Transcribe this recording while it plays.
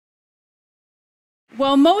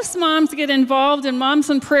Well, most moms get involved in Moms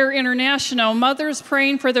in Prayer International, mothers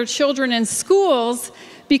praying for their children in schools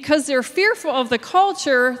because they're fearful of the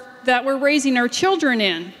culture that we're raising our children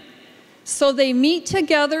in. So they meet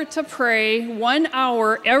together to pray 1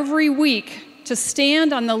 hour every week to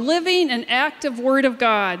stand on the living and active Word of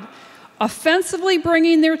God, offensively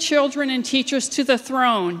bringing their children and teachers to the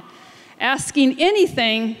throne, asking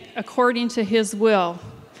anything according to His will.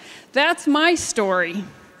 That's my story.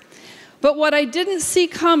 But what I didn't see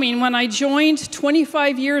coming when I joined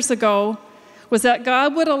 25 years ago was that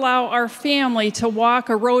God would allow our family to walk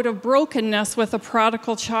a road of brokenness with a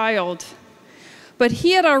prodigal child. But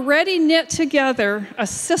He had already knit together a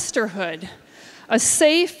sisterhood, a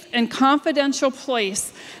safe and confidential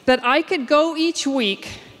place that I could go each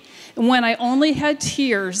week. And when I only had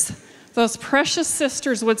tears, those precious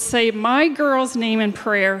sisters would say my girl's name in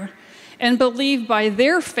prayer and believe by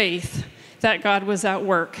their faith that God was at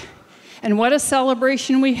work. And what a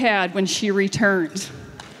celebration we had when she returned.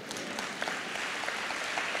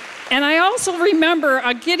 And I also remember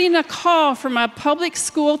getting a call from a public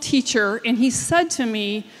school teacher, and he said to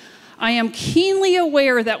me, I am keenly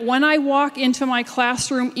aware that when I walk into my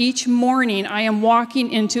classroom each morning, I am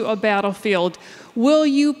walking into a battlefield. Will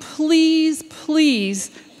you please,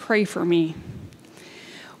 please pray for me?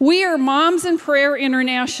 We are Moms in Prayer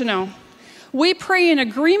International. We pray in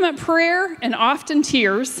agreement prayer and often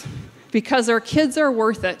tears because our kids are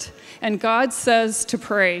worth it, and God says to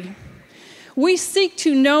pray. We seek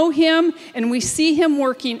to know Him, and we see Him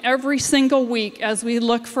working every single week as we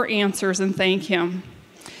look for answers and thank Him.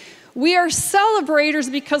 We are celebrators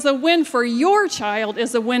because a win for your child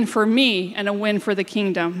is a win for me and a win for the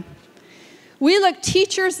kingdom. We look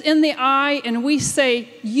teachers in the eye and we say,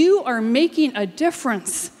 you are making a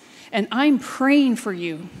difference, and I'm praying for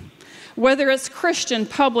you, whether it's Christian,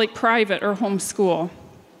 public, private, or homeschool.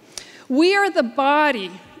 We are the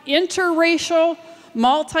body, interracial,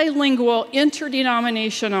 multilingual,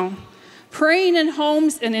 interdenominational, praying in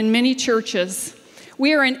homes and in many churches.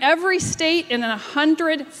 We are in every state and in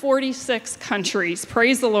 146 countries.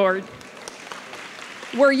 Praise the Lord.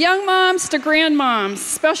 We're young moms to grandmoms,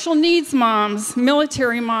 special needs moms,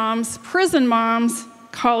 military moms, prison moms,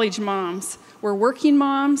 college moms. We're working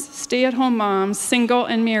moms, stay-at-home moms, single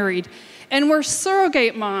and married. And we're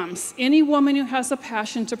surrogate moms, any woman who has a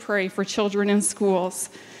passion to pray for children in schools.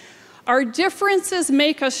 Our differences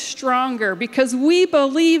make us stronger because we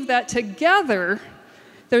believe that together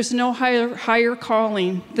there's no higher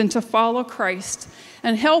calling than to follow Christ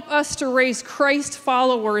and help us to raise Christ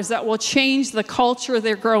followers that will change the culture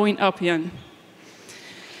they're growing up in.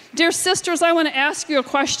 Dear sisters, I want to ask you a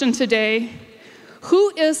question today.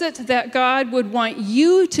 Who is it that God would want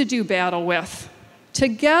you to do battle with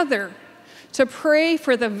together to pray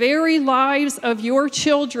for the very lives of your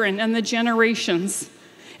children and the generations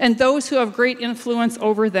and those who have great influence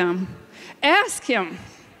over them? Ask Him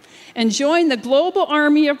and join the global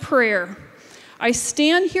army of prayer. I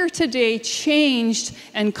stand here today changed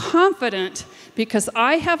and confident because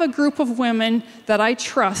I have a group of women that I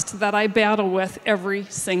trust, that I battle with every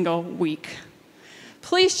single week.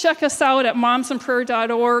 Please check us out at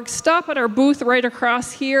momsinprayer.org. Stop at our booth right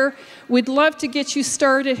across here. We'd love to get you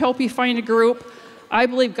started, help you find a group. I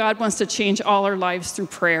believe God wants to change all our lives through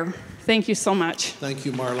prayer. Thank you so much. Thank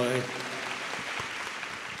you, Marlae.